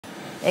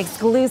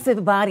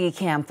Exclusive body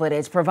cam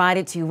footage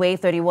provided to Way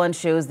 31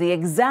 shows the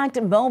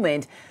exact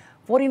moment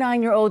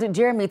 49-year-old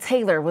Jeremy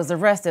Taylor was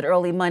arrested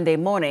early Monday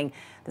morning.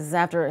 This is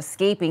after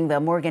escaping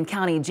the Morgan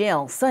County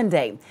Jail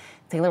Sunday.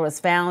 Taylor was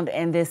found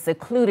in this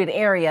secluded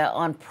area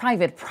on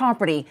private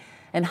property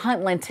in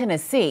Huntland,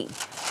 Tennessee.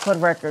 Court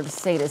records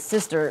say his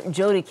sister,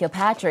 Jody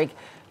Kilpatrick,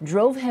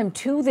 drove him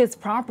to this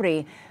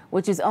property,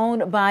 which is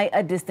owned by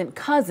a distant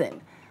cousin.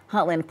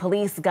 Huntland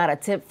police got a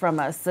tip from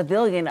a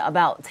civilian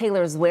about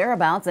Taylor's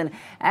whereabouts and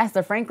asked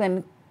the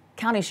Franklin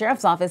County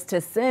Sheriff's Office to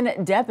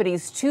send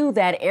deputies to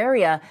that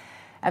area.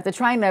 After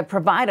trying to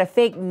provide a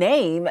fake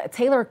name,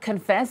 Taylor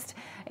confessed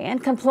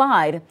and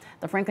complied.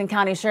 The Franklin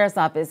County Sheriff's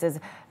Office says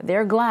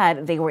they're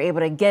glad they were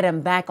able to get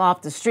him back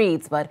off the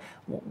streets, but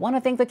want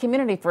to thank the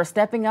community for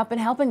stepping up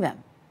and helping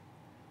them.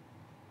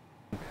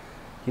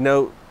 You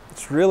know,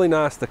 it's really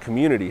nice. The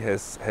community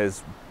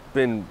has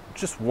been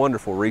just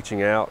wonderful,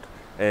 reaching out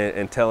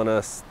and telling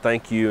us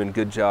thank you and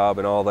good job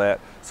and all that.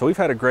 So we've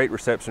had a great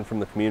reception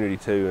from the community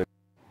too.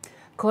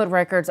 Court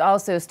records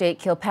also state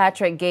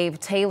Kilpatrick gave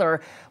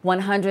Taylor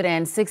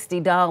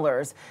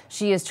 $160.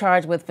 She is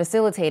charged with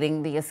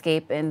facilitating the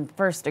escape in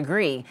first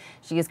degree.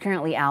 She is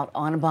currently out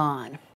on bond.